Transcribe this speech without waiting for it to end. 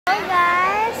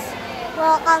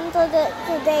welcome to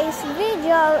today's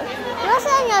video.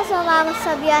 Gusto nyo sumama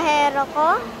sa biyahero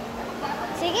ko?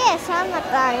 Sige, sama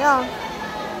tayo.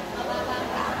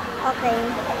 Okay.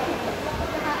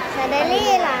 Sadali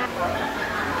lang.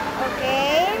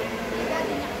 Okay.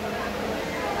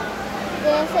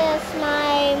 This is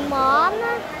my mom.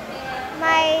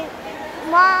 My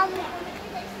mom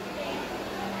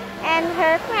and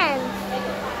her friends.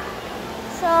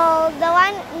 So, the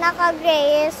one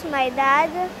naka-gray is my dad.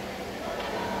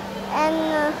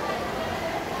 And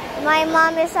my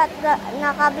mom is at the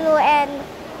naka-blue and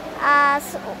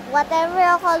whatever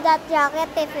you call that jacket,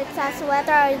 if it's a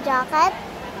sweater or jacket,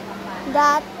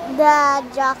 that the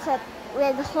jacket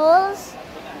with holes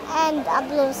and a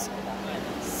blue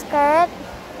skirt.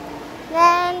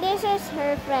 Then this is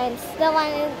her friends, the one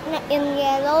in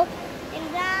yellow, in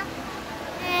black,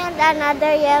 and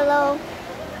another yellow,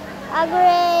 a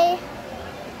gray,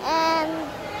 and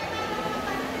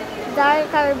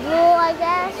darker blue, I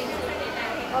guess,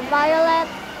 or violet.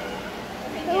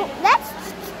 That's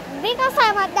because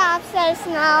I'm at the upstairs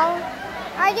now.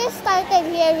 I just started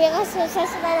here because this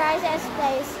is the nicest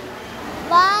place.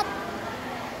 But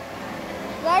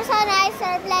there's a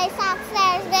nicer place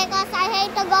upstairs because I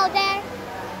hate to go there.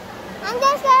 I'm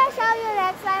just gonna show you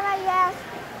next time, I guess.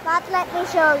 But let me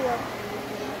show you.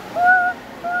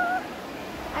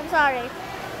 I'm sorry.